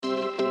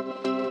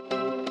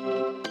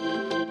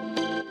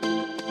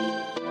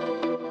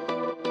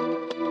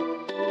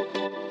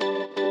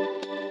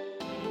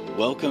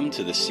Welcome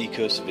to the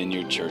Seacoast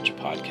Vineyard Church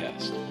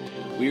podcast.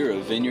 We are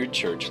a vineyard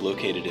church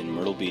located in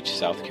Myrtle Beach,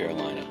 South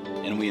Carolina,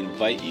 and we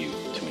invite you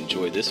to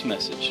enjoy this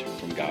message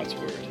from God's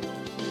Word.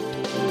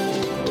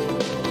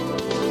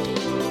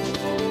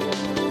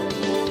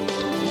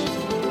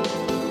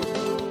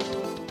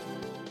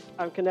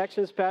 I'm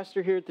Connections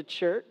Pastor here at the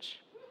church.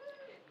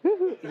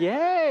 Woo-hoo.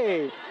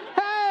 Yay!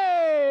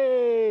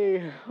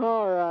 Hey!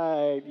 All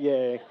right,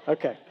 yay.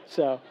 Okay,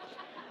 so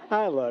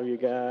I love you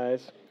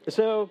guys.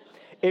 So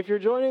if you're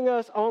joining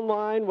us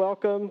online,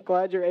 welcome.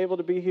 Glad you're able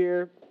to be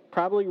here.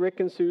 Probably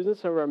Rick and Susan,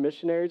 some of our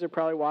missionaries, are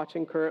probably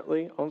watching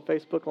currently on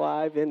Facebook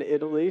Live in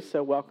Italy,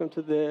 so welcome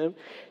to them.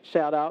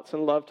 Shout outs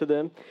and love to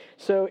them.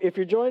 So if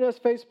you're joining us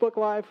Facebook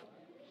Live,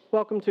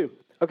 welcome too.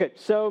 Okay,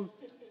 so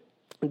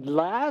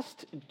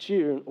last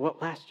June,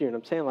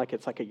 I'm saying like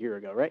it's like a year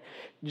ago, right?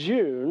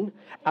 June,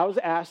 I was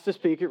asked to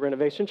speak at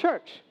Renovation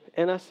Church.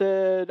 And I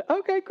said,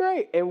 okay,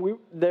 great. And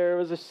there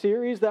was a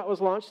series that was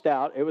launched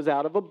out. It was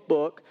out of a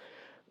book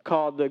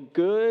called The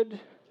Good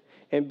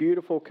and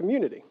Beautiful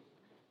Community.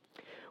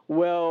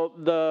 Well,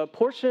 the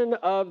portion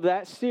of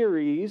that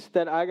series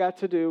that I got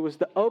to do was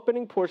the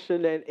opening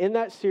portion. And in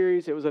that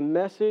series, it was a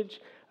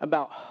message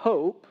about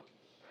hope,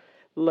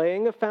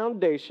 laying a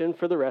foundation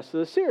for the rest of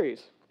the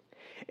series.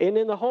 And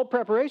in the whole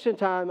preparation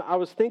time, I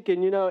was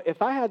thinking,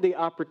 if I had the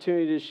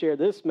opportunity to share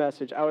this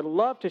message, I would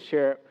love to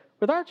share it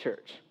with our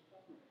church,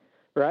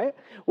 right?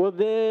 Well,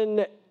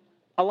 then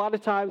a lot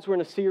of times we're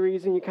in a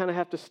series and you kind of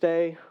have to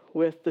stay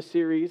with the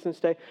series and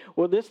stay.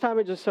 Well, this time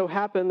it just so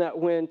happened that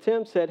when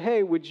Tim said,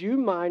 hey, would you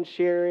mind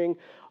sharing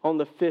on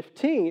the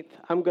 15th?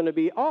 I'm going to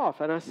be off.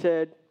 And I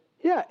said,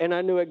 yeah. And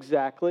I knew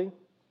exactly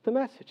the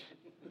message,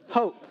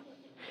 hope.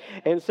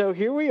 And so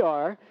here we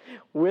are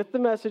with the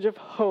message of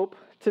hope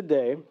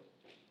today.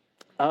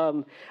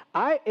 I'm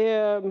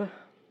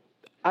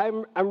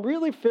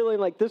really feeling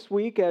like this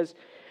week, as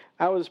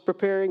I was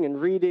preparing and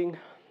reading,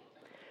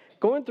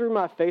 going through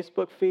my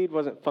Facebook feed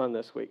wasn't fun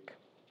this week.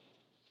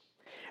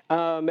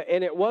 And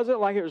it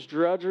wasn't like it was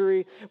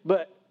drudgery,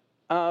 but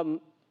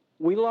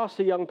we lost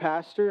a young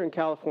pastor in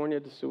California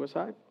to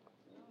suicide.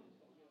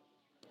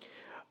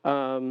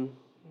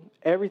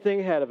 Everything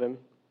ahead of him,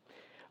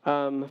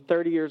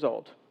 30 years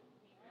old.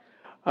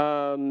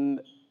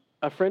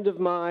 A friend of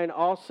mine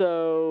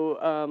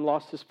also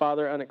lost his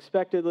father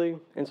unexpectedly,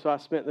 and so I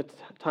spent the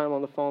time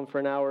on the phone for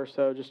an hour or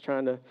so just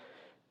trying to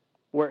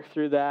work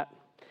through that.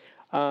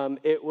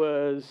 It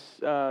was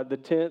the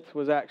 10th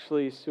was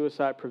actually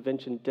Suicide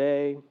Prevention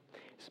Day.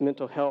 It's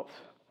Mental Health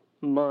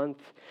Month.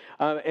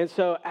 And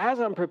so as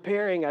I'm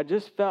preparing, I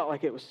just felt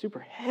like it was super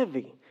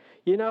heavy,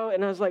 and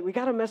I was like, we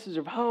got a message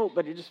of hope,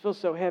 but it just feels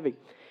so heavy.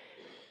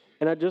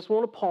 And I just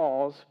want to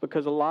pause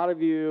because a lot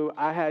of you,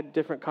 I had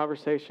different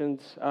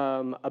conversations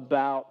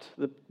about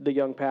the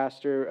young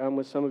pastor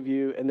with some of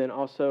you. And then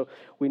also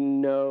we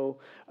know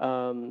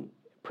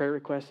prayer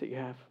requests that you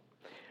have.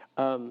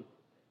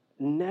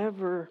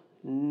 Never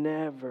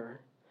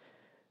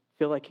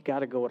feel like you got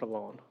to go it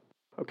alone,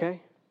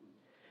 okay?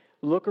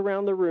 Look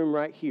around the room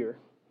right here.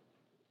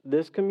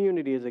 This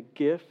community is a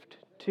gift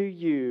to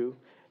you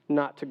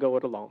not to go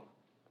it alone,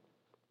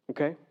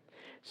 okay?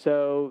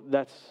 So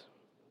that's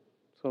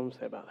what I'm going to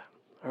say about that.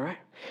 All right.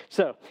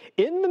 So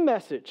in the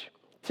message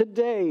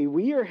today,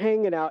 we are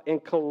hanging out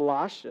in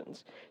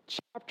Colossians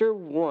chapter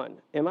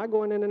 1. Am I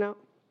going in and out?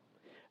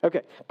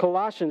 Okay.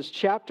 Colossians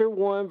chapter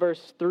 1,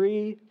 verse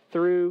 3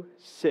 through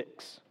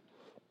 6.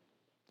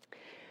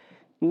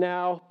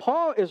 Now,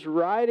 Paul is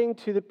writing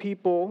to the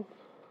people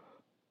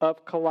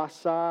of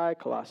Colossae,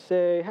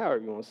 however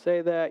you want to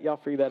say that. Y'all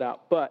figure that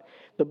out. But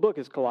the book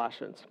is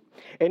Colossians.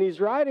 And he's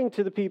writing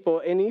to the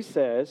people, and he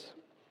says,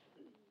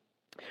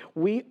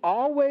 we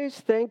always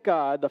thank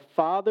God, the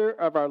Father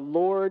of our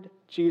Lord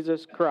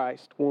Jesus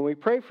Christ, when we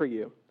pray for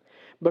you,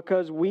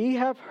 because we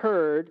have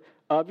heard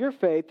of your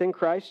faith in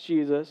Christ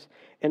Jesus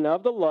and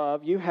of the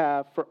love you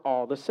have for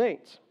all the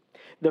saints.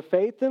 The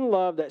faith and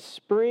love that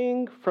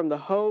spring from the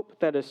hope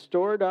that is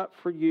stored up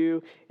for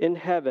you in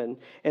heaven,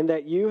 and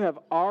that you have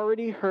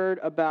already heard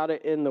about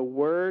it in the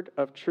word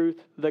of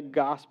truth, the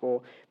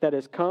gospel that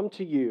has come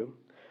to you.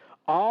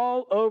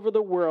 All over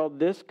the world,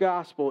 this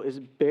gospel is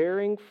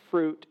bearing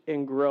fruit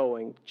and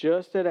growing,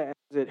 just as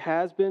it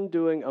has been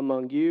doing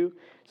among you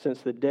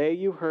since the day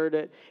you heard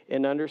it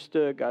and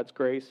understood God's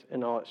grace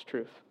and all its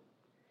truth.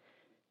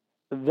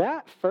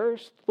 That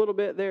first little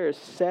bit there is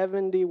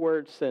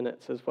 70-word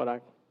sentence is what I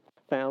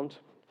found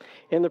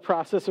in the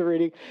process of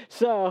reading.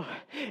 So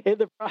in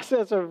the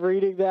process of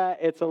reading that,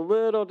 it's a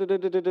little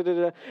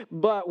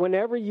but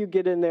whenever you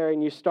get in there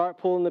and you start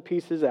pulling the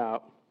pieces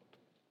out,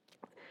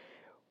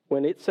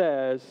 when it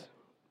says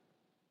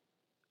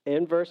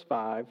in verse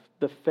 5,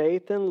 the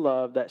faith and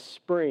love that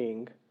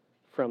spring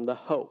from the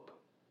hope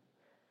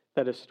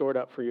that is stored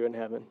up for you in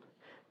heaven,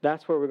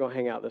 that's where we're going to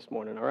hang out this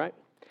morning, all right?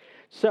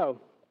 So,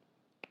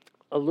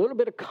 a little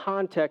bit of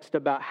context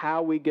about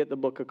how we get the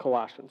book of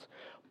Colossians.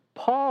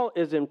 Paul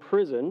is in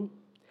prison,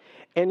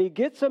 and he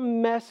gets a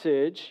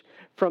message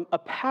from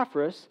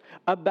Epaphras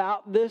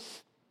about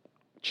this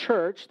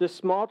church, this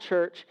small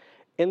church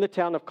in the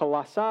town of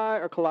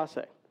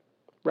Colossae,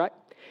 right?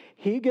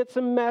 He gets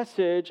a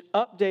message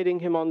updating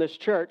him on this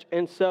church.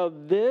 And so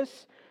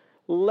this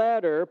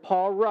letter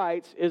Paul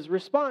writes is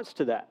response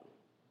to that.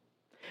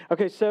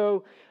 Okay,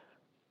 so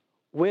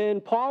when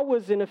Paul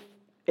was in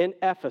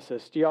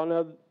Ephesus, do y'all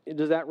know,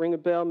 does that ring a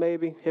bell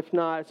maybe? If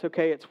not, it's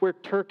okay. It's where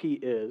Turkey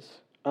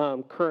is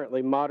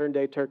currently, modern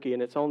day Turkey,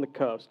 and it's on the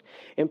coast.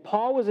 And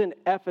Paul was in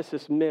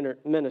Ephesus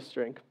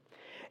ministering,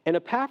 and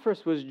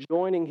Epaphras was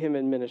joining him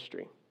in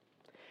ministry.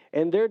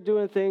 And they're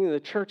doing things, and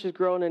the church is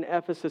growing in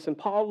Ephesus. And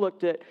Paul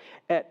looked at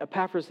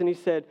Epaphras and he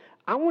said,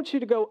 I want you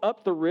to go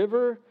up the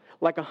river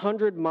like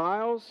 100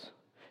 miles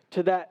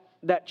to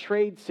that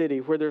trade city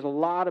where there's a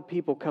lot of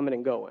people coming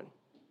and going.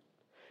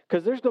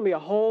 Because there's going to be a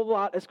whole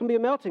lot, it's going to be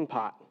a melting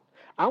pot.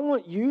 I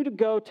want you to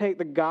go take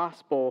the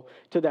gospel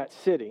to that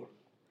city.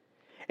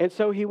 And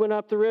so he went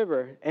up the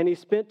river and he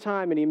spent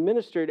time and he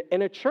ministered,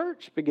 and a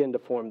church began to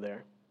form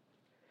there.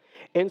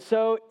 And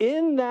so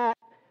in that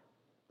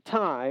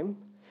time,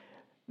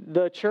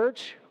 the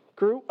church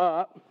grew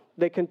up.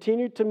 They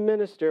continued to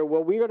minister.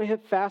 Well, we're going to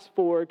hit fast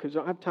forward because we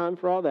don't have time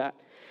for all that.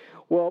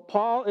 Well,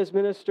 Paul is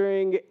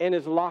ministering and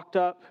is locked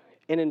up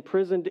and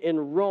imprisoned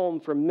in Rome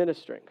for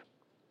ministering.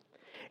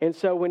 And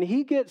so when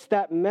he gets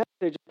that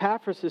message,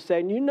 Epaphras is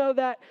saying, you know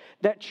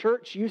that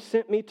church you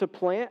sent me to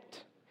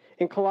plant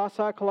in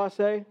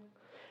Colossae?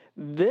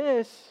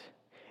 This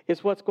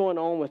is what's going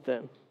on with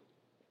them.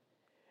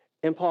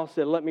 And Paul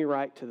said, let me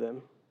write to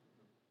them.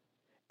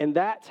 And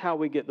that's how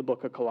we get the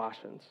book of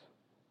Colossians.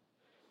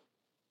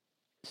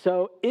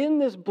 So in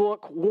this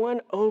book, one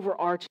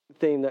overarching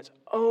theme that's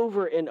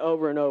over and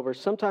over and over.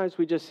 Sometimes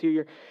we just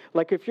hear,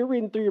 like if you're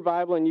reading through your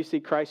Bible and you see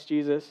Christ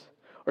Jesus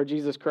or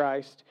Jesus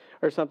Christ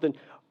or something,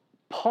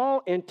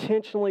 Paul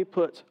intentionally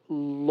puts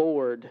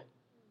Lord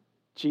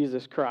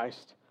Jesus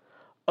Christ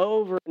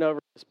over and over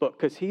in this book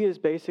because he is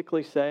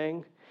basically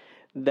saying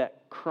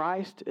that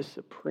Christ is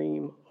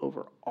supreme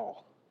over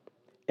all.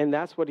 And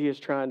that's what he is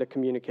trying to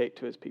communicate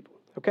to his people.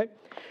 Okay?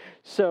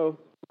 So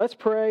let's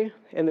pray,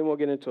 and then we'll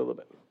get into it a little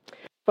bit.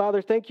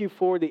 Father, thank you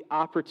for the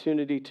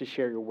opportunity to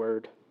share your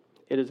word.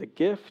 It is a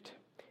gift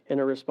and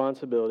a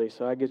responsibility.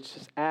 So I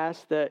just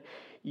ask that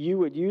you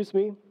would use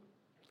me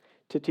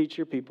to teach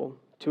your people,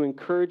 to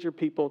encourage your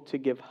people, to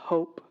give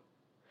hope,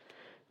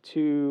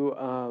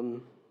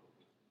 to,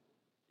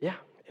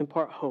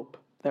 impart hope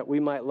that we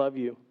might love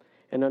you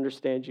and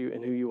understand you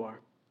and who you are.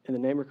 In the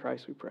name of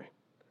Christ we pray.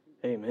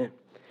 Amen.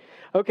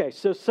 Okay,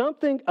 so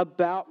something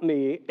about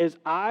me is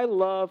I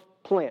love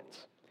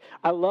plants.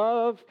 I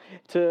love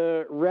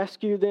to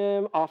rescue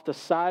them off the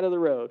side of the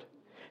road.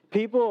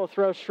 People will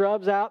throw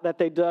shrubs out that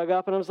they dug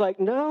up, and I was like,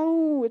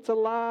 no, it's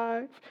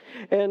alive.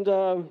 And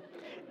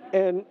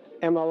am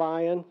I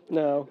lying?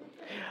 No.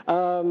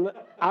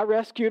 I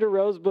rescued a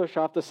rose bush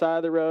off the side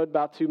of the road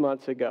about 2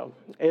 months ago.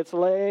 It's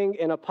laying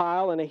in a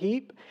pile in a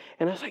heap,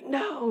 and I was like,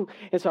 no.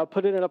 And so I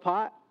put it in a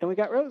pot, and we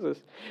got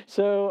roses.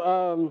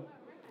 So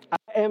I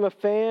am a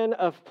fan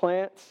of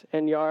plants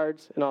and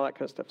yards and all that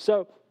kind of stuff.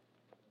 So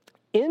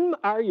in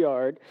our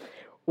yard,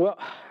 well,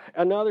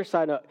 another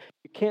side note,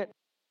 you can't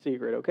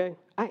secret, okay?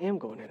 I am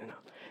going in and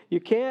out. You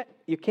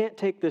can't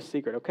take this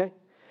secret, okay?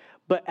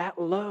 But at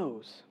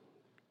Lowe's,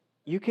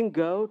 you can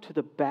go to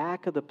the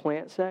back of the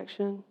plant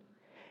section,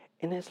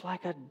 and it's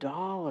like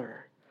 $1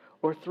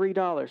 or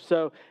 $3.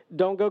 So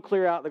don't go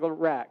clear out the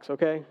racks,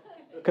 okay?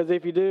 Because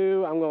if you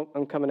do,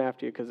 I'm coming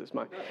after you because it's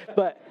mine.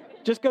 But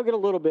just go get a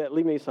little bit.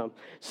 Leave me some.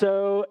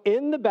 So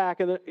in the back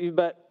of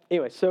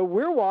so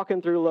we're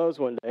walking through Lowe's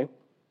one day,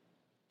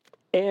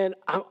 and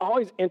I'm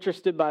always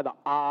interested by the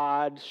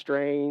odd,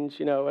 strange,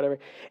 whatever.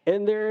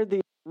 And there are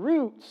these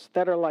roots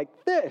that are like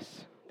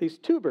this, these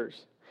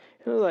tubers.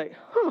 And I was like,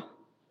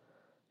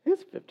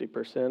 it's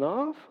 50%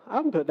 off.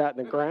 I can put that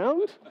in the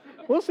ground.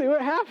 We'll see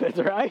what happens,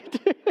 right?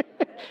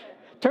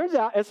 Turns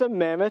out it's a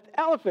mammoth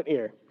elephant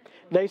ear.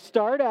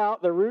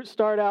 The roots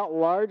start out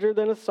larger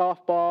than a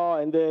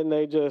softball, and then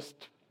it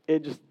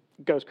just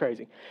goes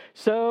crazy.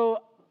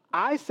 So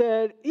I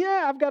said,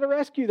 I've got to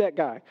rescue that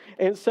guy.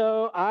 And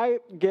so I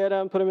get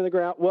him, put him in the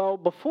ground. Well,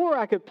 before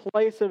I could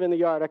place him in the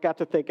yard, I got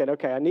to thinking,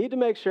 okay, I need to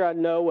make sure I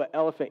know what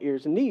elephant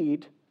ears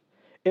need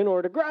in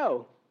order to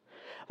grow.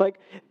 Like,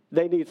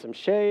 they need some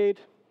shade.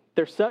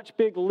 They're such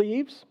big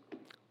leaves.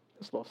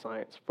 This is a little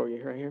science for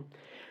you right here.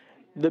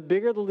 The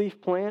bigger the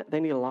leaf plant, they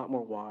need a lot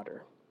more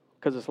water,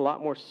 because it's a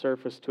lot more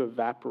surface to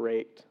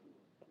evaporate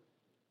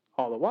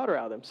all the water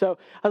out of them. So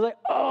I was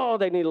like,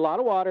 they need a lot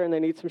of water and they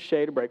need some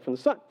shade to break from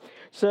the sun.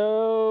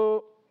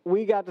 So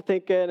we got to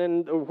thinking,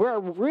 and where I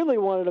really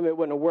wanted them, it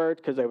wouldn't have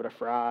worked because they would have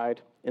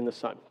fried in the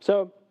sun.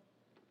 So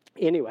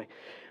anyway,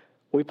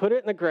 we put it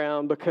in the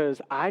ground because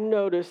I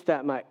noticed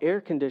that my air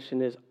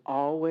conditioner is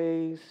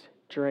always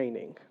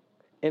draining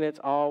and it's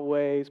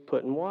always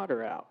putting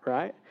water out,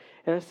 right?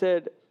 And I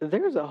said,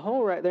 there's a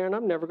hole right there, and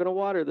I'm never going to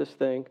water this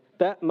thing.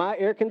 That my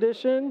air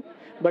condition,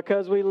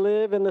 because we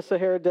live in the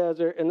Sahara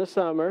Desert in the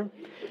summer,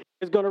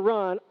 is going to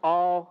run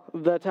all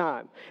the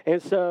time. And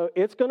so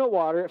it's going to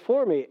water it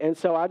for me. And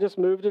so I just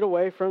moved it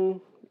away from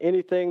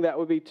anything that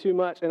would be too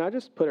much, and I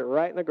just put it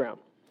right in the ground.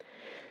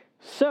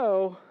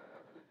 So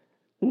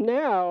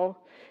now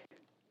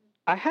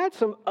I had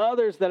some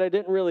others that I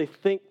didn't really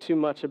think too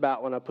much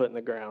about when I put in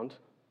the ground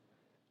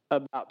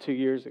about 2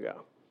 years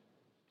ago.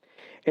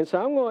 And so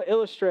I'm going to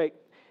illustrate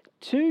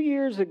 2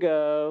 years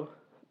ago,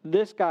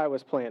 this guy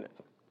was planted.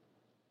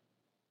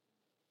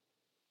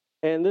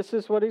 And this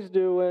is what he's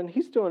doing.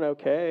 He's doing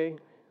okay.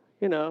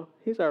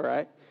 He's all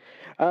right.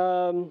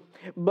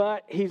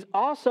 But he's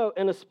also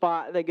in a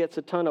spot that gets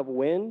a ton of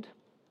wind.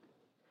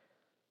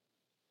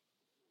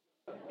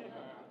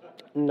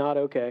 Not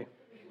okay.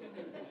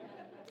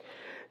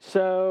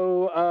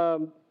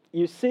 So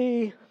you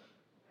see,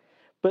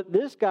 but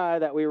this guy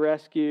that we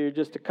rescued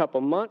just a couple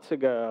months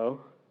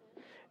ago,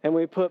 and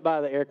we put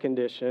by the air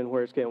condition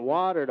where it's getting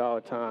watered all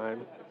the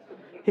time,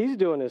 he's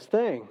doing his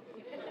thing.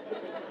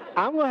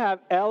 I'm going to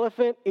have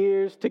elephant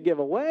ears to give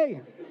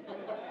away.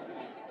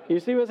 You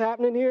see what's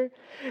happening here?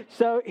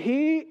 So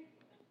he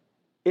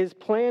is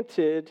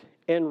planted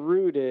and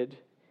rooted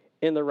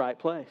in the right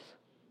place.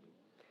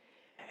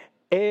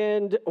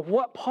 And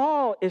what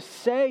Paul is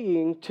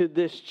saying to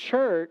this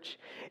church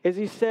is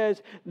he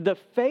says, the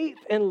faith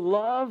and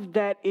love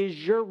that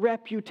is your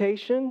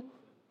reputation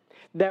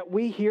that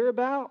we hear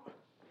about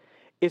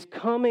is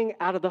coming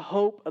out of the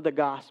hope of the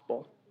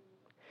gospel.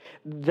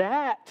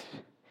 That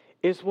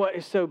is what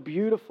is so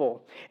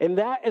beautiful. And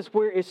that is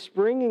where it's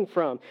springing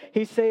from.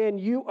 He's saying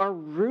you are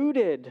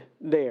rooted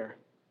there.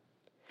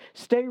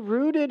 Stay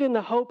rooted in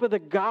the hope of the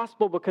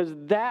gospel because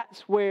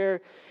that's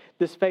where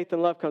this faith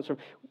and love comes from.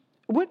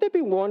 Wouldn't it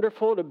be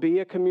wonderful to be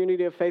a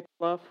community of faith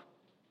and love?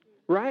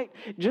 Right?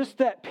 Just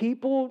that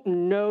people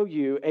know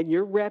you and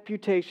your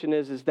reputation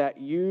is that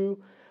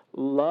you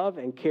love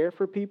and care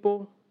for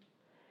people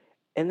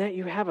and that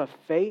you have a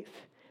faith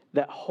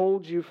that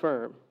holds you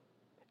firm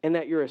and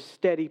that you're a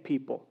steady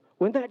people.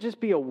 Wouldn't that just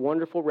be a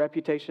wonderful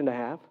reputation to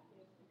have?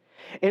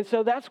 And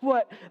so that's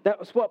what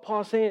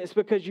Paul's saying. It's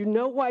because you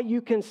know why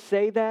you can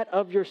say that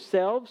of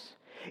yourselves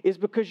is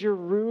because you're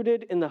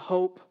rooted in the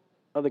hope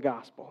of the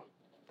gospel.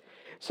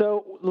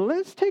 So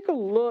let's take a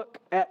look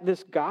at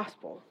this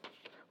gospel,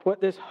 what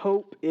this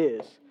hope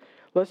is.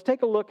 Let's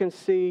take a look and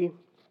see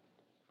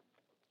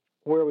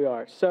where we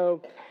are.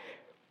 So,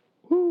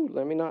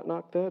 let me not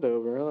knock that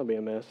over. That'll be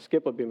a mess.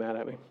 Skip would be mad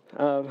at me.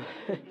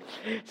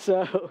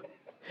 So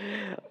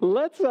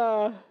let's,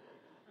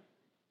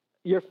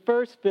 your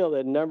first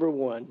fill-in, number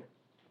 1.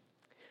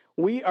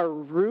 We are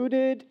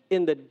rooted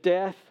in the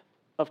death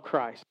of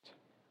Christ.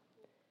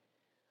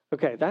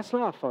 Okay, that's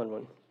not a fun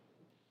one.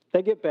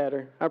 They get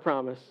better, I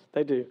promise.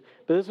 They do.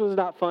 But this was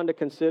not fun to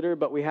consider,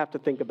 but we have to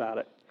think about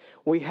it.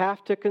 We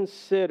have to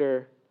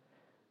consider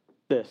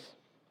this.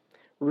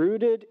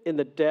 Rooted in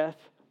the death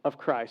of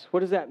Christ.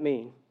 What does that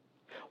mean?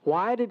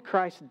 Why did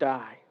Christ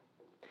die?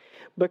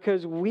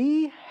 Because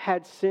we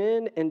had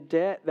sin and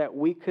debt that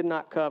we could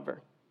not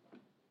cover.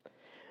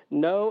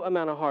 No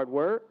amount of hard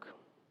work,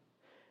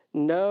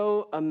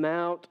 no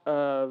amount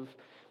of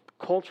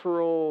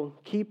cultural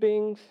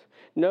keepings,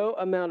 no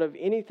amount of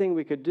anything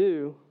we could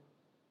do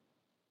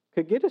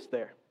could get us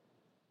there.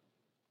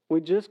 We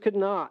just could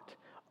not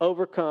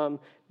overcome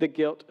the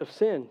guilt of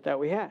sin that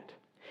we had.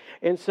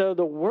 And so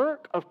the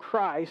work of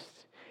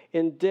Christ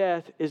in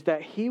death is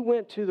that he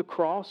went to the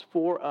cross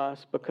for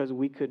us because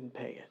we couldn't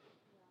pay it.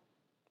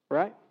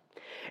 Right?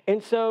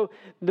 And so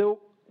the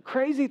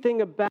crazy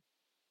thing about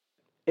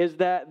it is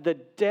that the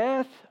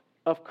death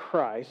of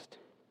Christ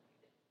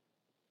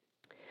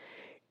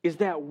is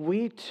that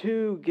we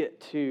too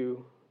get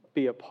to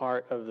be a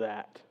part of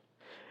that.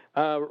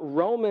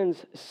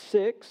 Romans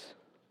 6,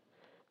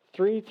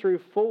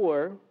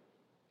 3-4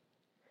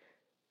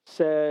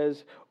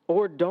 says,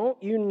 or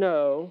don't you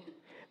know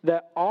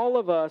that all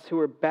of us who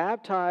were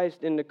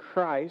baptized into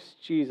Christ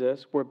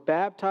Jesus were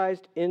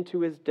baptized into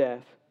his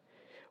death?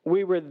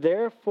 We were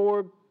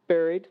therefore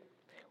buried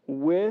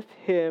with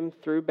him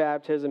through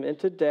baptism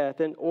into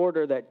death in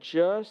order that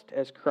just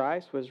as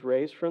Christ was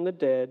raised from the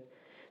dead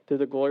through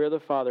the glory of the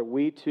Father,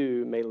 we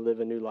too may live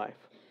a new life.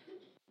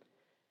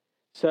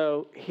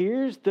 So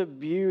here's the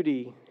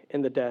beauty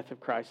in the death of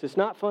Christ. It's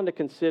not fun to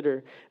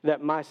consider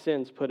that my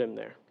sins put him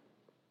there.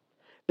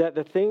 That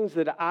the things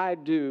that I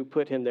do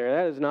put him there.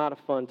 That is not a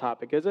fun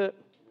topic, is it?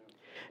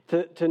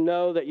 To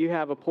know that you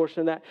have a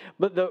portion of that.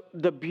 But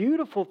the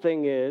beautiful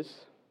thing is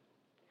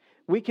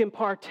we can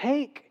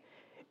partake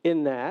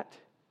in that,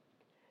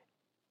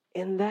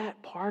 and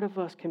that part of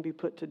us can be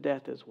put to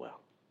death as well.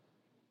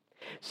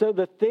 So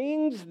the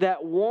things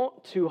that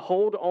want to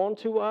hold on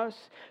to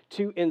us,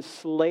 to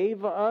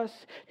enslave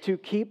us, to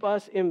keep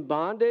us in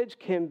bondage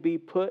can be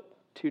put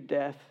to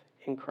death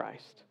in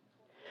Christ.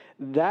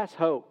 That's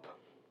hope.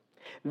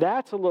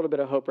 That's a little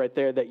bit of hope right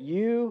there, that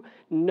you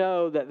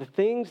know that the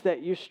things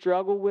that you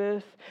struggle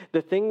with,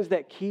 the things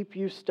that keep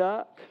you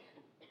stuck,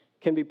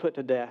 can be put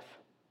to death.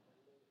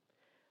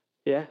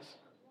 Yes?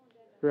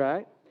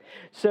 Right?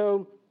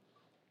 So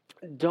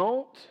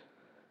don't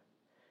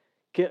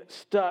get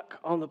stuck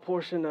on the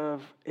portion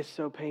of it's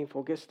so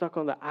painful. Get stuck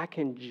on the I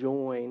can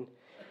join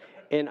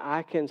and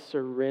I can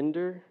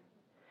surrender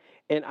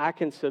and I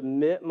can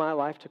submit my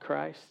life to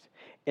Christ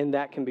and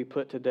that can be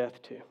put to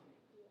death too.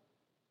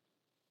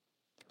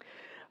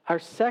 Our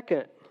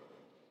second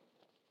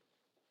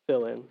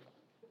fill-in.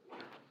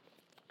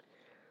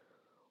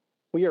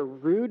 We are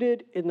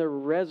rooted in the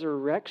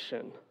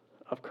resurrection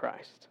of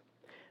Christ.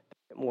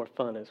 More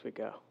fun as we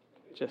go.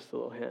 Just a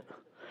little hint.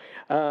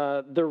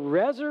 The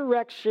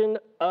resurrection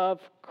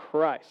of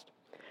Christ.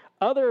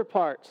 Other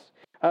parts.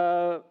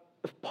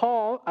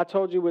 Paul, I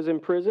told you, was in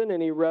prison,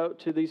 and he wrote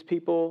to these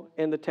people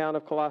in the town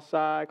of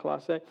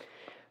Colossae.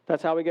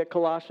 That's how we get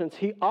Colossians.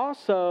 He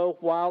also,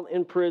 while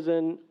in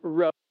prison,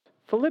 wrote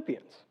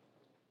Philippians.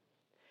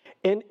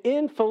 And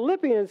in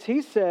Philippians,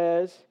 he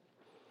says,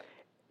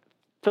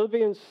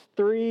 Philippians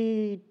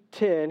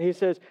 3:10, he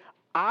says,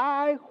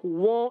 I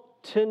want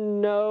to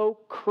know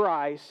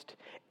Christ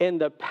and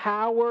the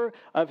power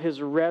of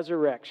his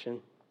resurrection.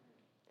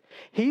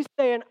 He's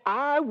saying,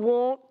 I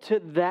want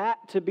that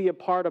to be a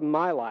part of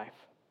my life.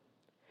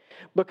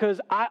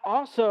 Because I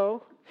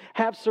also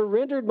have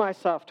surrendered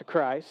myself to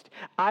Christ.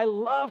 I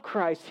love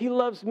Christ. He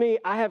loves me.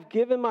 I have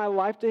given my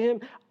life to him.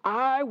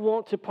 I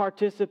want to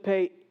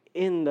participate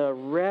in the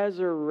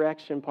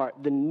resurrection part,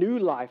 the new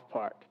life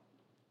part.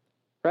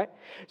 Right?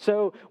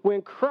 So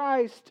when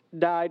Christ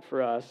died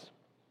for us,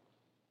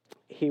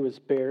 he was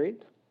buried.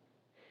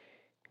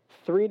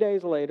 3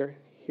 days later,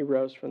 he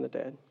rose from the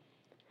dead.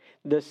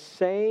 The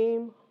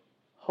same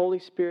Holy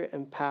Spirit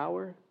and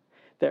power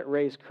that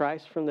raised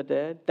Christ from the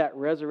dead, that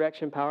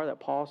resurrection power that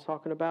Paul's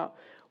talking about,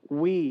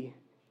 we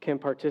can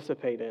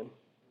participate in.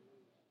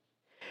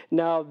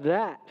 Now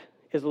that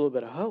is a little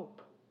bit of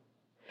hope.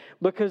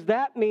 Because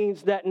that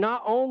means that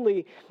not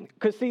only,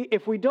 because see,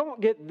 if we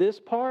don't get this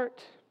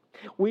part,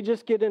 we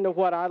just get into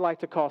what I like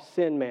to call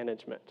sin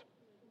management.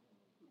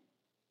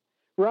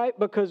 Right?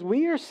 Because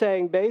we are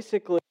saying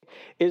basically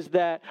is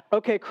that,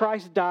 okay,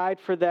 Christ died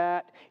for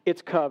that,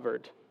 it's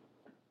covered.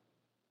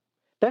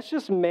 That's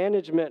just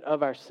management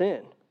of our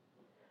sin.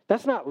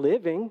 That's not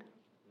living.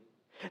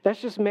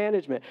 That's just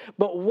management.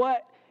 But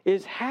what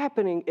is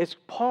happening is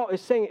Paul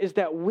is saying is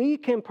that we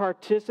can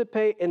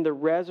participate in the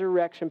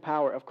resurrection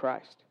power of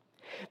Christ.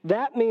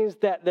 That means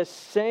that the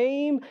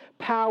same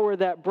power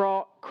that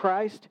brought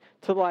Christ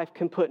to life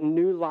can put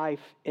new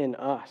life in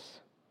us.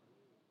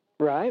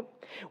 Right?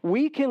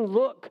 We can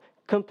look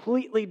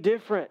completely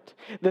different.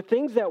 The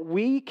things that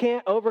we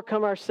can't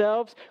overcome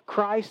ourselves,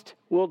 Christ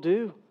will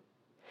do.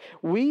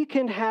 We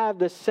can have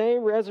the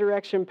same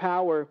resurrection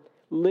power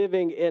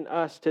living in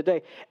us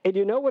today. And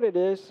you know what it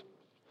is?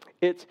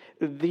 It's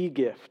the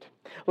gift.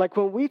 Like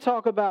when we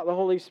talk about the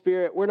Holy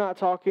Spirit,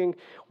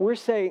 we're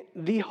saying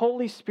the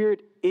Holy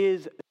Spirit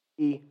is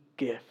the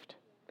gift.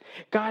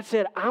 God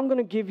said, I'm going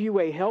to give you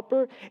a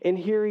helper, and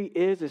here he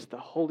is, it's the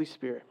Holy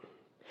Spirit.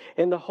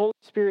 And the Holy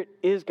Spirit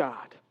is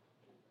God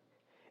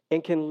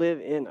and can live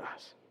in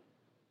us.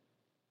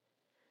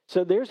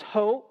 So there's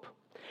hope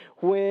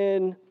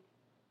when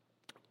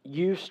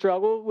you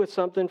struggle with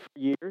something for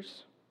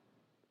years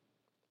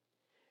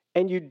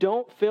and you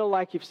don't feel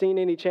like you've seen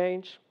any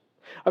change.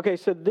 Okay,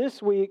 so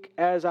this week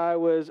as I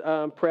was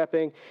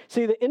prepping,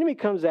 see, the enemy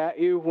comes at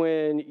you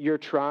when you're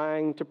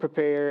trying to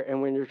prepare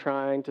and when you're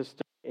trying to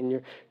study and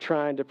you're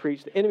trying to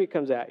preach. The enemy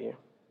comes at you.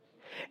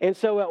 And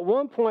so at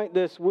one point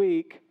this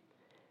week,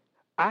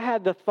 I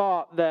had the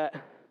thought that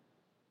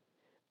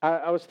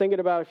I was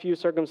thinking about a few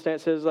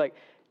circumstances, like,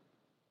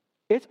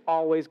 it's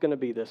always going to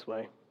be this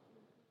way.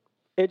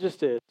 It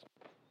just is.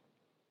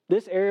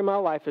 This area of my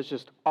life is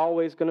just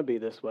always going to be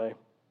this way.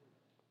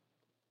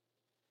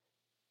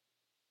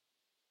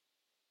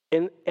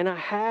 And I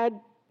had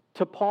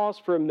to pause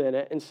for a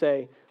minute and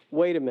say,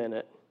 wait a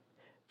minute,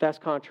 that's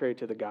contrary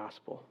to the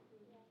gospel.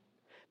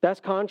 That's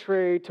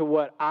contrary to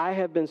what I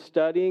have been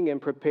studying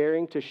and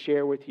preparing to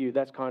share with you.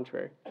 That's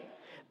contrary.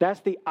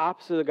 That's the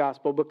opposite of the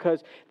gospel,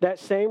 because that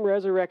same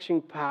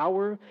resurrection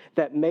power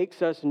that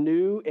makes us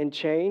new and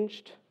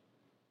changed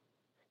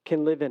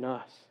can live in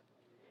us,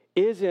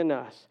 is in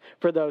us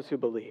for those who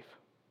believe.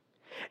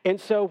 And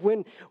so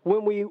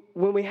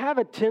when we have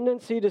a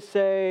tendency to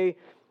say,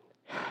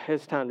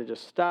 it's time to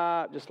just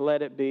stop, just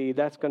let it be,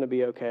 that's going to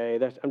be okay,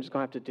 I'm just going to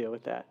have to deal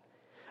with that.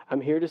 I'm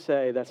here to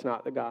say that's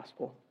not the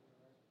gospel.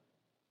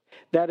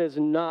 That is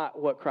not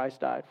what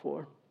Christ died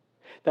for.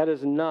 That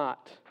is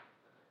not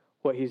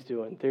what he's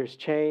doing. There's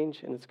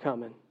change and it's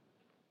coming.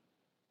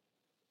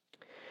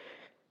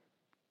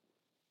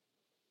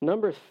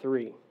 Number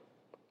 3,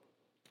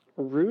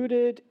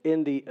 rooted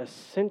in the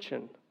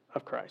ascension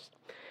of Christ.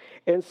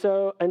 And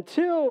so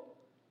until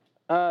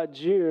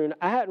June,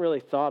 I hadn't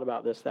really thought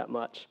about this that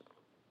much.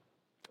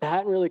 I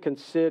hadn't really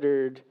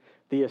considered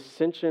the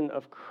ascension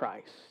of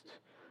Christ.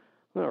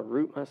 I'm going to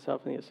root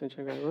myself in the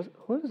ascension of Christ.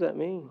 What does that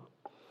mean?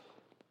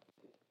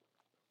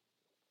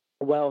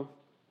 Well,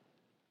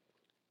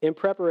 in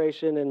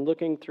preparation and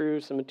looking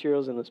through some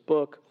materials in this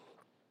book,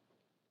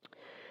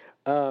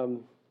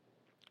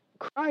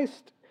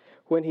 Christ,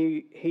 when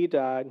he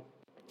died,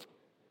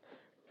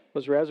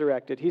 was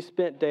resurrected, he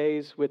spent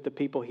days with the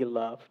people he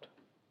loved.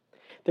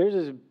 There's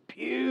this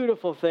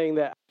beautiful thing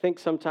that I think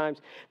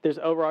sometimes there's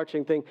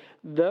overarching thing.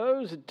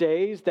 Those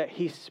days that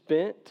he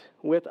spent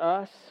with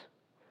us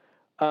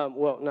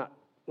well, not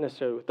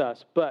necessarily with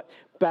us, but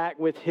back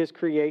with his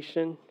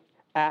creation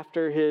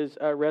after his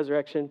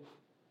resurrection.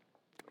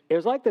 It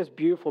was like this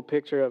beautiful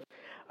picture of,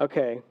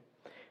 okay,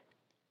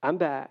 I'm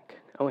back.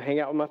 I'm going to hang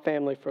out with my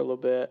family for a little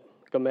bit.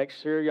 Going to make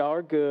sure y'all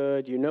are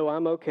good. You know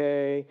I'm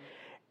okay.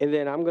 And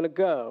then I'm going to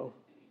go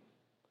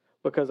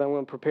because I'm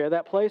going to prepare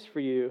that place for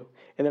you.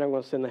 And then I'm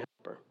going to send the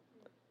helper.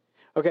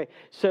 Okay,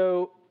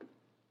 so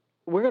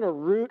we're going to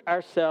root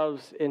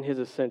ourselves in his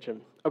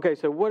ascension. Okay,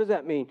 so what does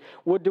that mean?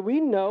 Well, do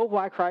we know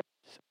why Christ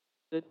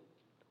ascended?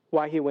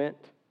 Why he went?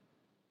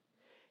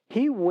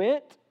 He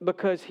went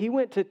because he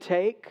went to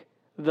take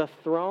the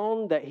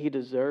throne that he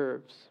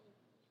deserves.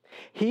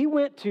 He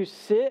went to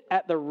sit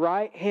at the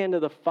right hand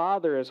of the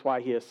Father is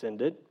why he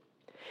ascended,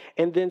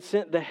 and then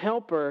sent the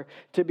helper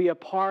to be a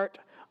part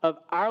of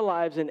our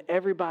lives and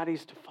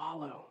everybody's to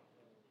follow.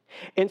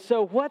 And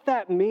so what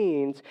that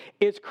means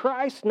is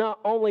Christ not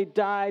only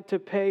died to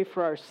pay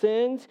for our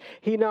sins,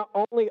 he not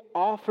only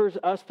offers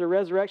us the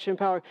resurrection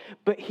power,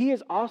 but he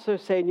is also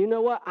saying, you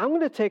know what, I'm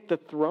going to take the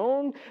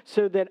throne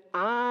so that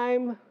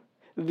I'm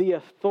the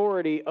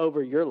authority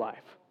over your life.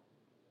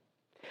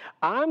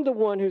 I'm the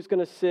one who's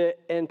going to sit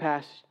and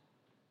pass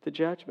the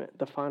judgment,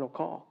 the final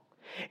call.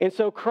 And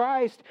so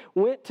Christ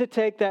went to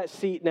take that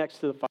seat next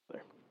to the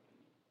Father.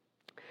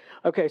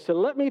 Okay, so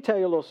let me tell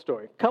you a little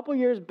story. A couple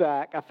years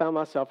back, I found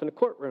myself in a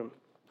courtroom.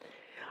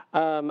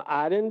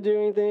 I didn't do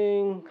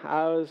anything.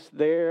 I was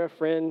there, a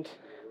friend.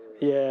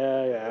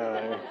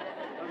 Yeah.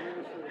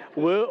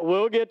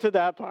 We'll get to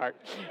that part.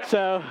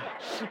 So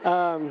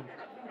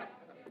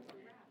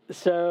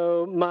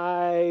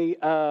my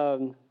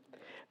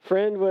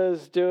friend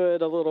was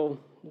doing a little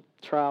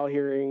trial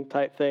hearing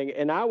type thing,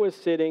 and I was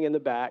sitting in the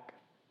back,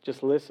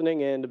 just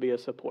listening in to be a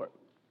support.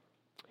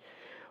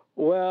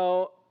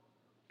 Well,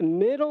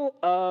 middle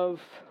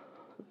of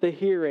the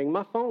hearing,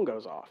 my phone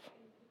goes off.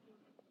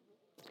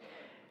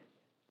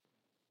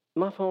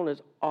 My phone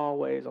is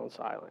always on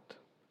silent.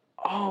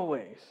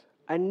 Always.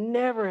 I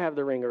never have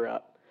the ringer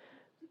up.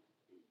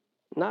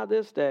 Not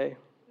this day.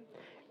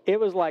 It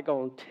was like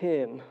on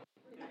 10.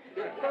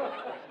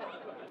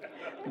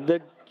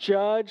 The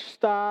judge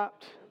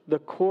stopped. The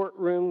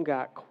courtroom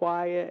got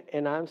quiet.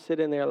 And I'm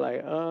sitting there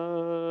like,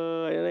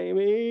 it ain't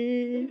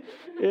me.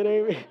 It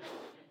ain't me.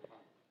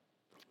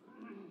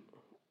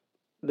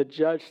 The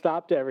judge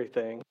stopped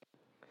everything,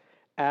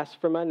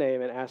 asked for my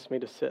name, and asked me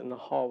to sit in the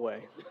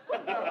hallway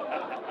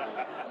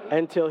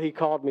until he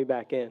called me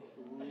back in.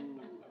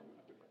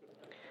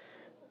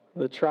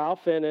 The trial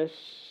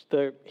finished,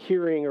 the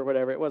hearing or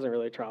whatever, it wasn't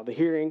really a trial, the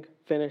hearing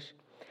finished,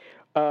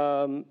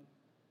 and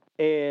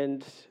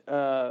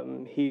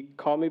he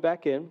called me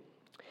back in,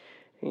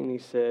 and he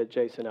said,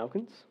 Jason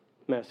Elkins,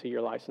 may I see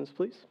your license,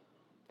 please?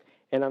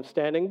 And I'm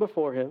standing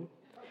before him,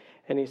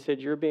 and he said,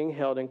 you're being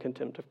held in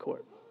contempt of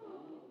court.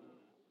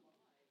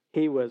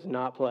 He was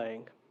not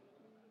playing.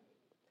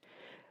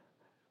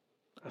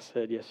 I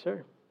said, yes,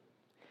 sir.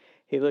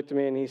 He looked at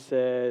me and he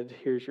said,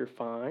 here's your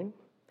fine.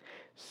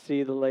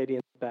 See the lady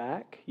in the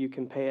back. You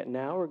can pay it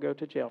now or go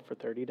to jail for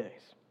 30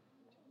 days.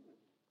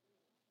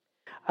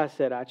 I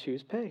said, I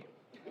choose pay.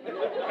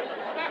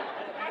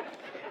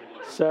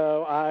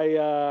 So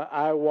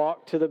I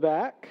walked to the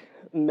back,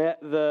 met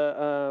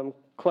the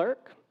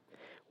clerk.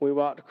 We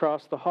walked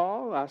across the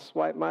hall. I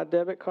swiped my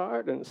debit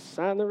card and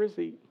signed the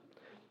receipt.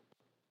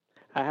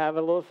 I have a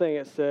little thing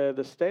that said,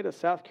 the state of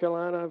South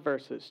Carolina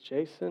versus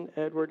Jason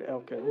Edward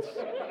Elkins.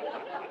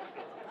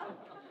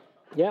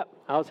 Yep,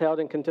 I was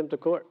held in contempt of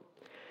court.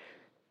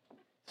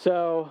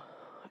 So,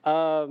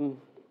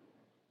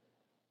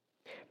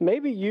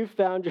 maybe you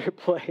found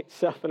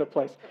yourself in a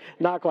place,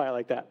 not quite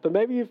like that, but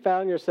maybe you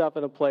found yourself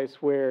in a place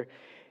where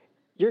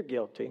you're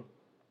guilty.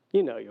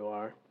 You know you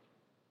are.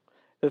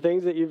 The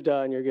things that you've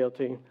done, you're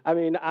guilty. I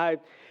mean,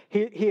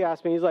 he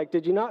asked me, he's like,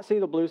 did you not see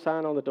the blue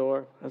sign on the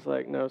door? I was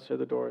like, no, sir,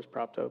 the door is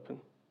propped open.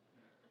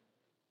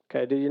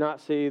 Okay, did you not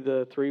see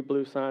the 3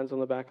 blue signs on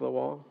the back of the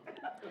wall?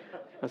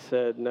 I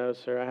said, no,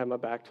 sir, I had my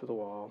back to the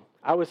wall.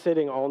 I was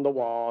sitting on the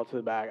wall to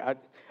the back. I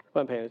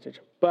wasn't paying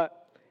attention. But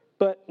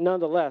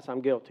nonetheless,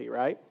 I'm guilty,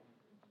 right?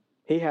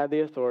 He had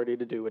the authority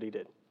to do what he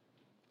did.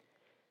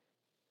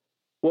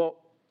 Well,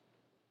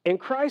 in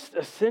Christ's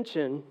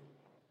ascension,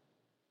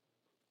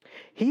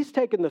 he's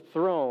taken the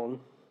throne,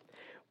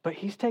 but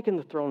he's taken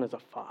the throne as a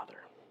father,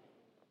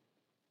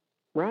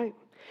 right?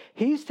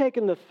 He's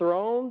taken the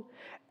throne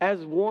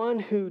as one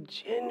who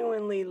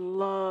genuinely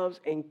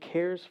loves and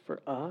cares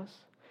for us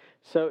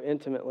so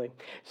intimately.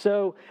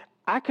 So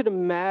I could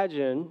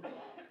imagine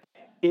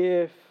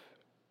if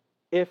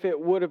it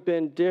would have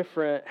been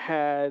different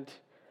had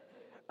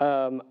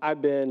I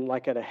been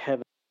like at a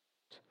heaven,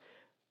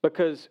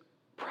 because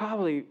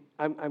probably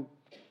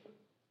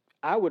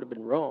I would have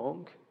been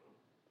wrong.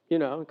 You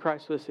know,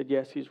 Christ would have said,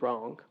 yes, he's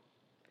wrong.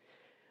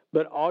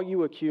 But all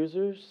you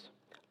accusers,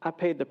 I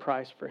paid the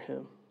price for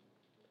him.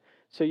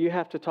 So you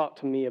have to talk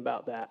to me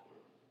about that.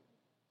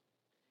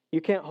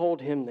 You can't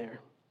hold him there.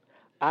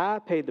 I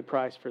paid the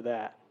price for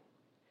that.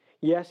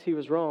 Yes, he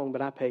was wrong,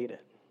 but I paid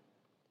it.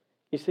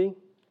 You see?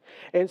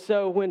 And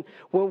so when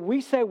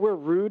we say we're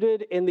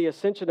rooted in the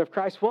ascension of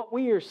Christ, what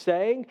we are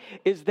saying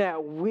is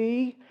that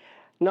we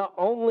not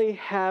only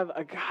have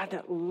a God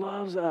that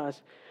loves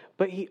us,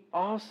 but he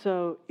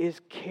also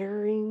is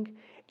caring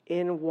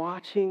and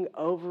watching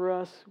over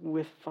us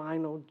with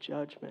final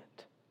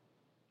judgment.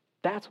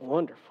 That's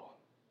wonderful.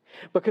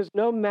 Because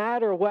no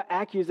matter what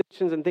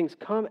accusations and things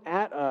come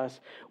at us,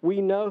 we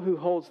know who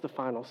holds the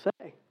final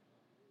say.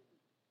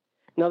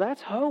 Now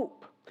that's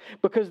hope.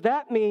 Because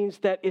that means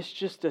that it's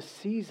just a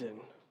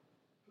season.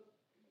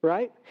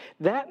 Right?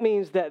 That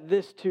means that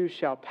this too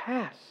shall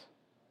pass.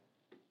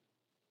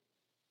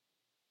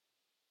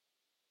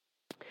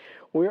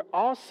 We're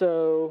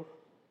also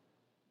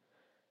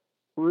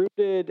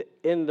rooted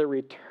in the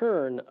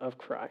return of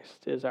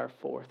Christ is our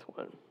fourth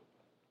one.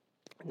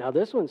 Now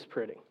this one's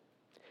pretty.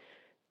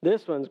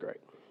 This one's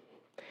great.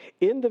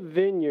 In the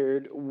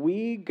vineyard,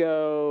 we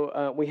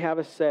have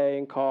a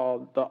saying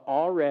called the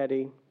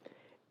already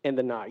and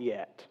the not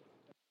yet.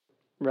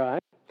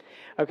 Right?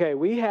 Okay,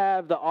 we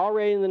have the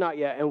already and the not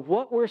yet. And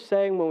what we're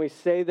saying when we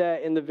say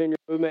that in the vineyard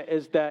movement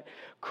is that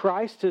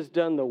Christ has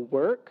done the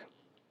work.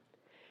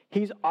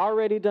 He's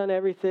already done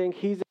everything.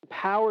 He's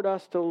empowered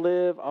us to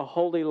live a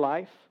holy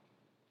life.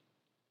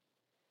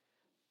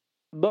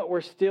 But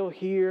we're still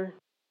here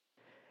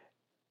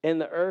in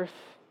the earth,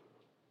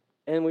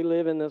 and we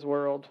live in this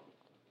world,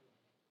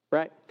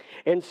 right?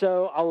 And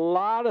so a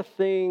lot of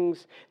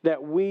things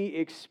that we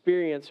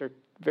experience are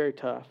very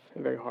tough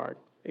and very hard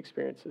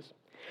experiences.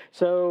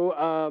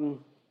 So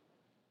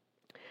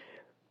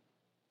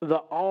the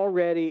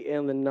already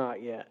and the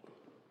not yet.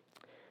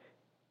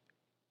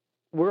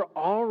 We're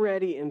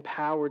already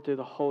empowered through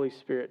the Holy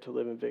Spirit to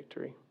live in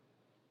victory.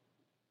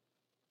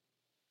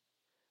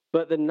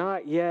 But the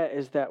not yet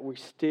is that we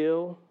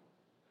still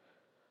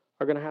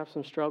are going to have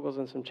some struggles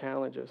and some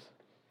challenges.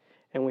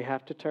 And we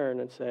have to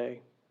turn and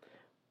say,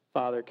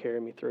 Father, carry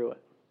me through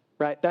it.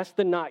 Right? That's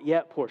the not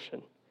yet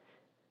portion.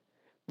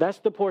 That's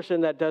the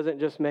portion that doesn't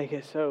just make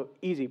it so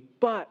easy.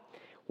 But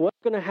what's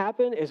going to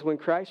happen is when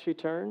Christ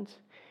returns,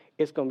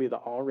 it's going to be the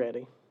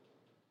already.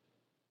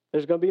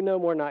 There's going to be no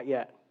more not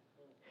yet.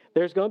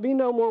 There's going to be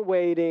no more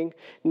waiting,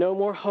 no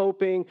more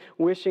hoping,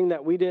 wishing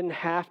that we didn't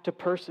have to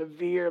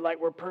persevere like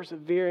we're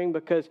persevering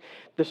because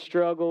the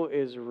struggle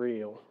is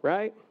real,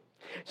 right?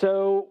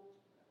 So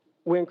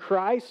when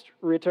Christ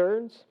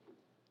returns,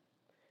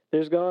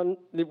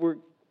 we're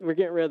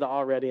getting rid of the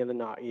already and the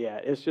not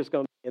yet. It's just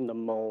going to be in the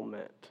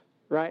moment,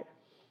 right?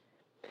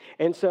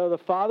 And so the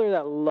Father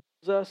that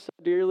loves us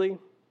so dearly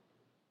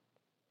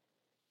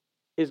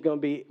is going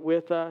to be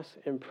with us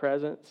in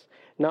presence,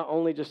 not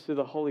only just through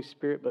the Holy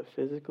Spirit, but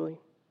physically.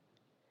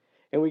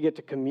 And we get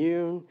to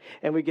commune,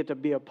 and we get to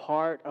be a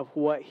part of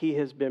what he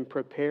has been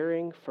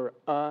preparing for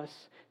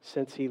us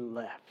since he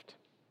left.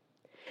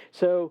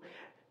 So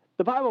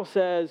the Bible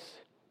says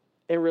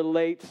and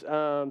relates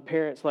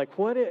parents like,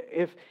 what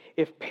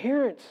if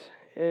parents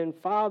and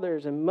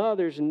fathers and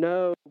mothers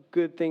know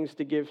good things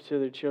to give to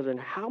their children,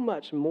 how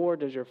much more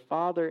does your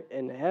Father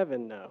in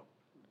heaven know?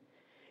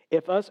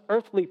 If us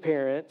earthly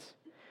parents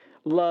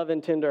love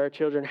and tend to our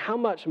children, how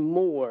much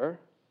more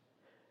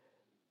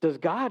does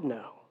God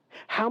know?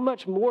 How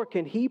much more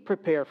can he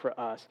prepare for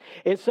us?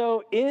 And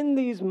so in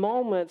these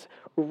moments,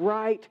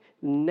 right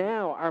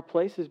now, our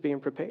place is being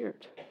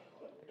prepared.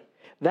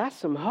 That's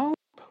some hope.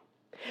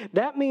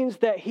 That means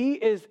that he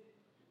is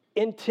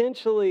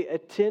intentionally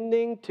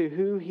attending to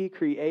who he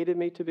created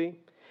me to be.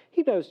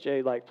 He knows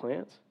Jay likes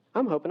plants.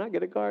 I'm hoping I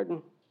get a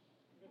garden.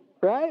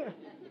 Right?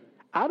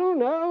 I don't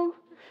know.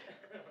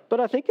 But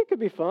I think it could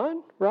be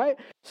fun, right?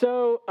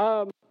 So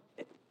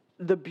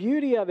the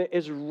beauty of it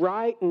is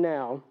right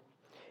now,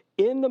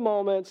 in the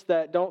moments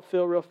that don't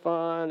feel real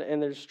fun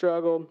and there's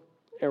struggle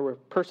and we're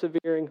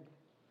persevering,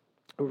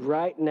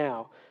 right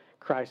now,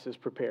 Christ is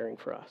preparing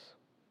for us.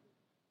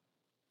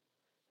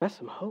 That's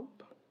some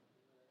hope,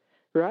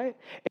 right?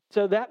 And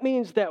so that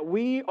means that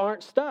we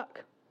aren't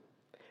stuck.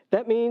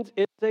 That means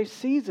it's a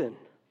season.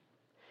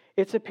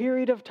 It's a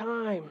period of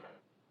time.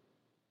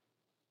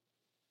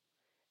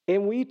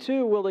 And we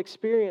too will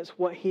experience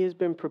what he has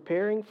been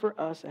preparing for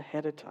us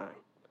ahead of time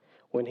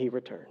when he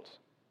returns.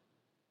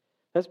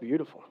 That's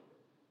beautiful.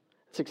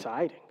 It's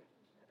exciting.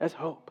 That's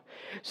hope.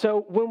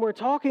 So when we're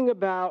talking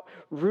about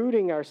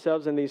rooting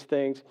ourselves in these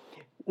things,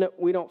 no,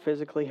 we don't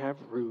physically have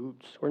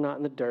roots. We're not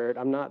in the dirt.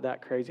 I'm not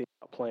that crazy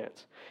about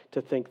plants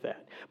to think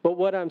that. But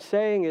what I'm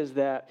saying is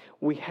that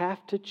we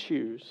have to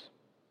choose.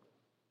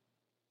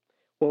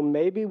 Well,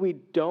 maybe we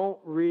don't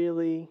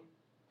really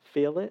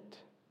feel it.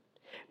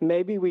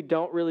 Maybe we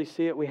don't really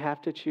see it. We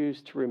have to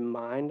choose to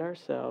remind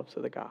ourselves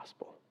of the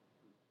gospel.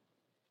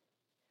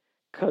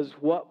 Because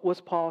what was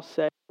Paul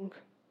saying?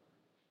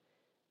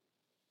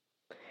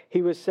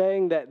 He was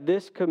saying that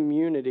this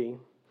community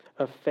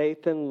of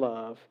faith and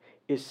love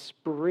is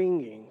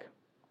springing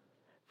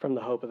from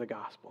the hope of the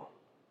gospel.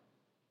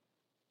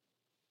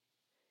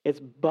 It's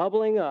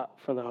bubbling up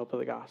from the hope of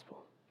the gospel.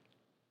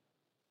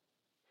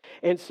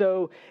 And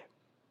so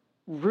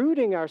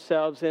rooting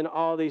ourselves in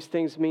all these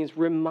things means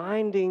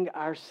reminding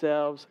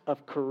ourselves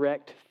of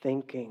correct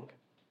thinking.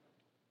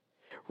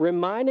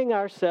 reminding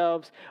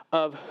ourselves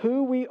of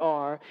who we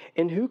are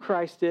and who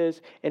Christ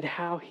is and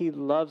how he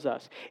loves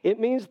us. It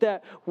means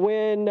that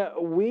when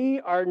we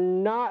are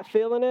not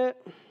feeling it,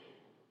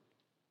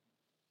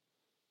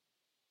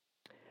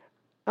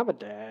 I'm a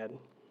dad.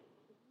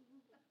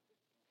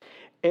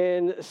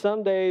 And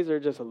some days are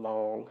just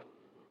long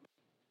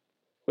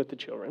with the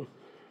children.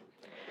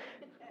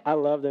 I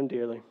love them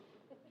dearly.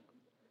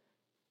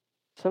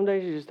 Some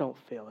days you just don't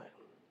feel it.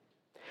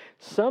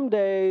 Some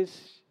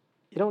days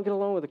you don't get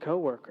along with a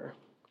coworker.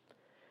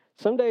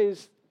 Some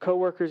days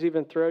coworkers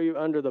even throw you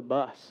under the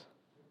bus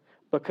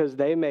because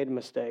they made a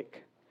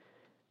mistake.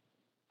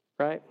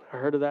 Right? I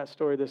heard of that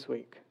story this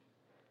week.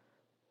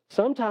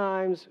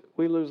 Sometimes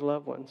we lose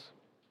loved ones.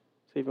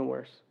 It's even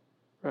worse,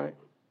 right?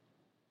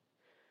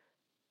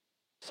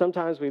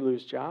 Sometimes we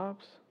lose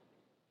jobs.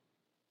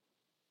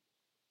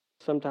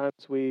 Sometimes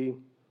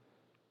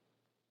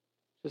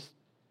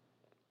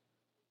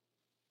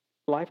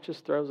life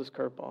just throws us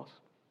curveballs.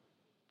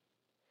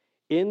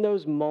 In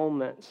those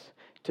moments,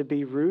 to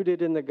be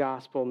rooted in the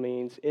gospel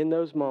means in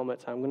those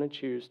moments, I'm going to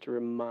choose to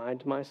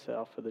remind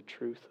myself of the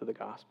truth of the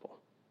gospel.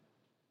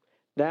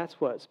 That's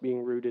what's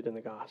being rooted in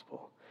the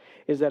gospel,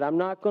 is that I'm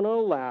not going to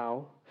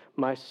allow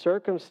my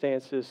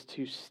circumstances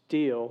to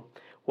steal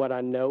what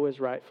I know is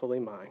rightfully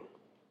mine.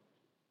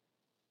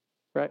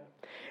 Right?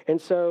 And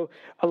so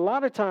a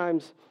lot of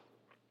times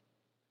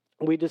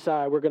we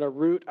decide we're going to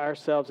root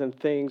ourselves in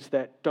things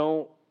that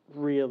don't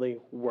really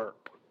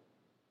work.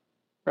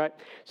 Right?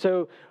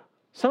 So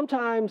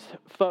sometimes,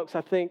 folks,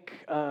 I think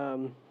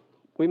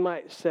we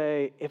might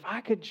say, if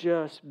I could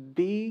just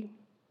be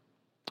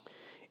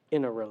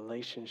in a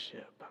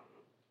relationship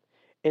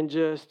and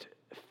just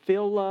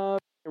feel love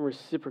and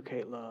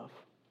reciprocate love,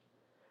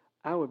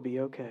 I would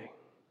be okay.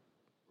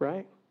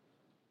 Right?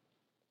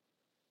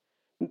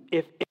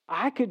 If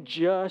I could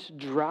just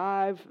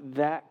drive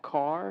that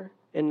car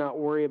and not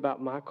worry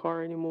about my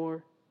car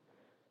anymore,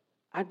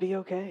 I'd be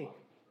okay.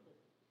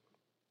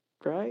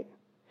 Right?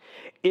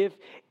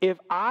 If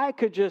I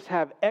could just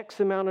have X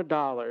amount of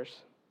dollars,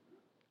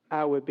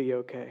 I would be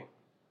okay.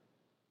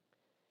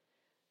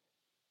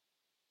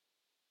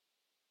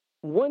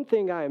 One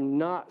thing I am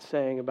not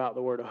saying about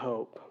the word of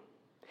hope,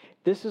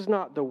 this is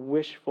not the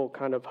wishful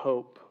kind of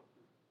hope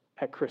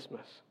at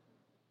Christmas.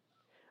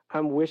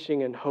 I'm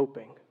wishing and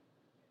hoping.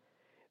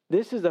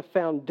 This is a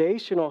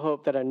foundational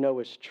hope that I know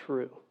is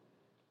true,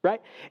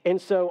 right? And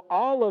so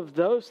all of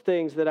those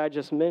things that I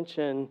just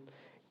mentioned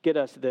get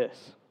us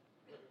this.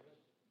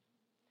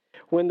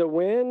 When the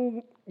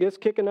wind gets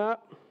kicking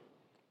up,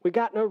 we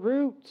got no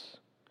roots.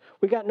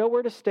 We got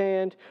nowhere to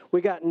stand.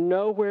 We got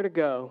nowhere to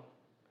go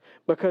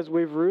because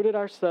we've rooted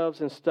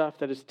ourselves in stuff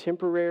that is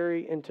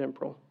temporary and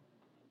temporal.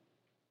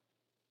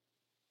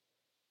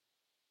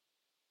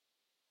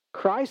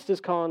 Christ is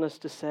calling us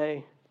to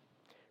say,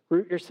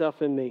 root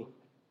yourself in me.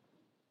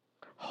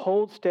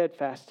 Hold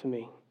steadfast to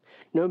me.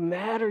 No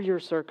matter your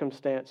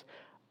circumstance,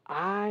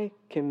 I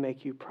can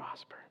make you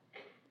prosper.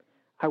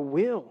 I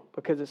will,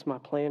 because it's my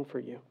plan for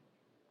you.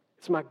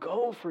 It's my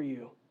goal for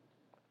you.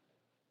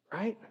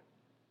 Right?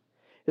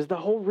 Is the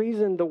whole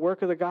reason the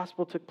work of the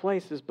gospel took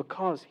place is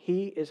because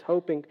he is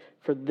hoping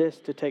for this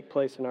to take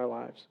place in our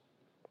lives.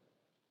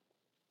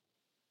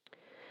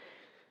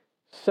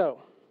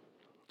 So,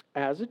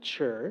 as a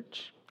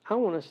church, I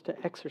want us to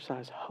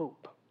exercise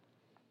hope.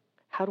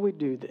 How do we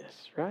do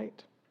this,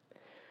 right?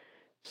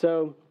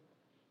 So,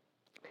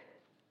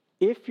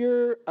 if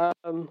you're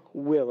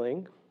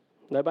willing,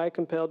 nobody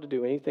compelled to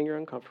do anything you're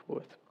uncomfortable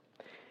with.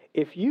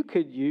 If you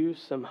could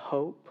use some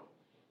hope,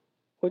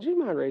 would you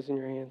mind raising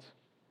your hands?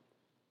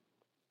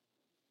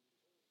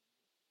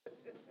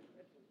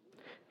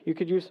 You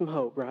could use some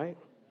hope, right?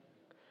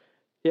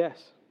 Yes.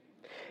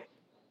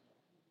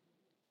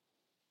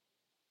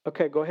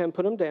 Okay, go ahead and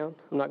put them down.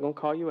 I'm not going to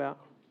call you out.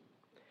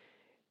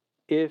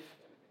 If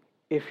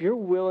you're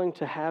willing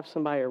to have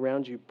somebody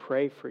around you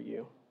pray for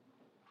you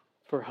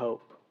for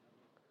hope,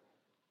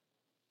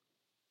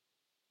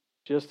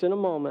 just in a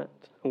moment,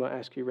 I'm going to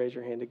ask you to raise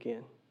your hand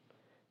again.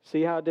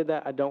 See how I did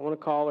that? I don't want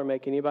to call or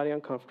make anybody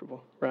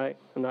uncomfortable, right?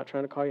 I'm not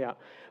trying to call you out.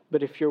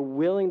 But if you're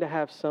willing to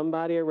have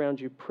somebody around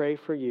you pray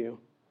for you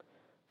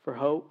for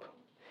hope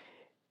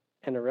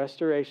and a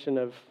restoration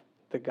of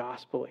the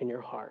gospel in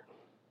your heart,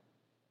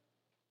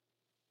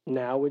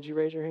 now would you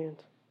raise your hands?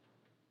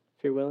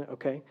 If you're willing,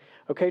 okay.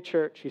 Okay,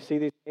 church, you see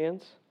these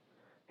hands?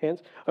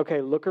 Hands?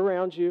 Okay, look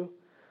around you.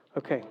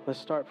 Okay, let's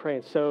start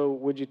praying. So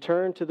would you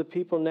turn to the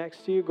people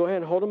next to you? Go ahead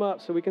and hold them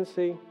up so we can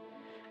see.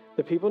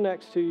 The people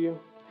next to you.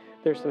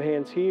 There's some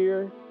hands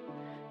here,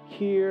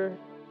 here,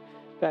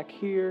 back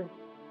here.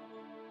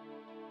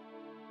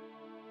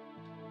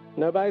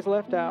 Nobody's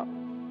left out.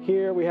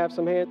 Here, we have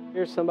some hands.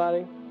 Here's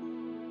somebody.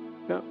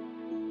 No.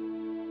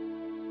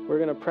 We're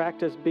going to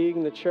practice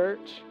being the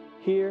church.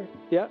 Here,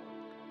 yep.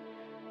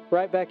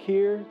 Right back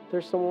here,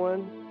 there's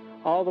someone.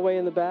 All the way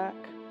in the back.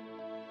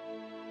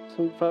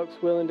 Some folks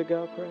willing to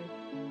go pray.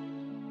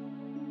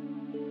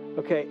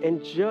 Okay,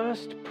 and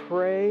just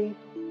pray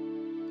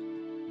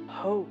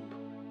hope.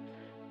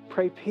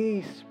 Pray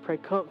peace. Pray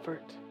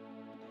comfort.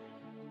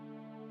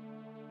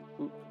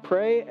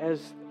 pray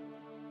as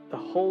the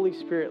Holy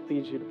Spirit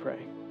leads you to pray.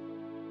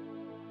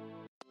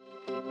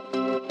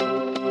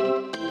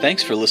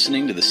 Thanks for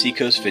listening to the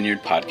Seacoast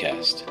Vineyard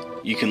podcast.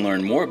 You can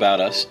learn more about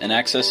us and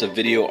access a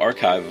video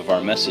archive of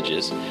our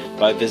messages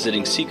by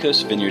visiting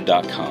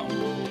seacoastvineyard.com.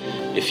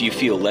 If you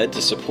feel led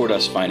to support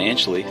us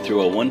financially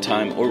through a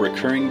one-time or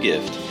recurring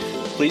gift,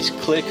 please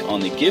click on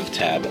the Give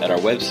tab at our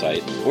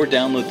website or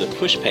download the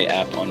PushPay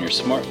app on your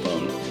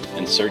smartphone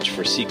and search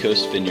for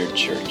Seacoast Vineyard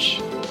Church.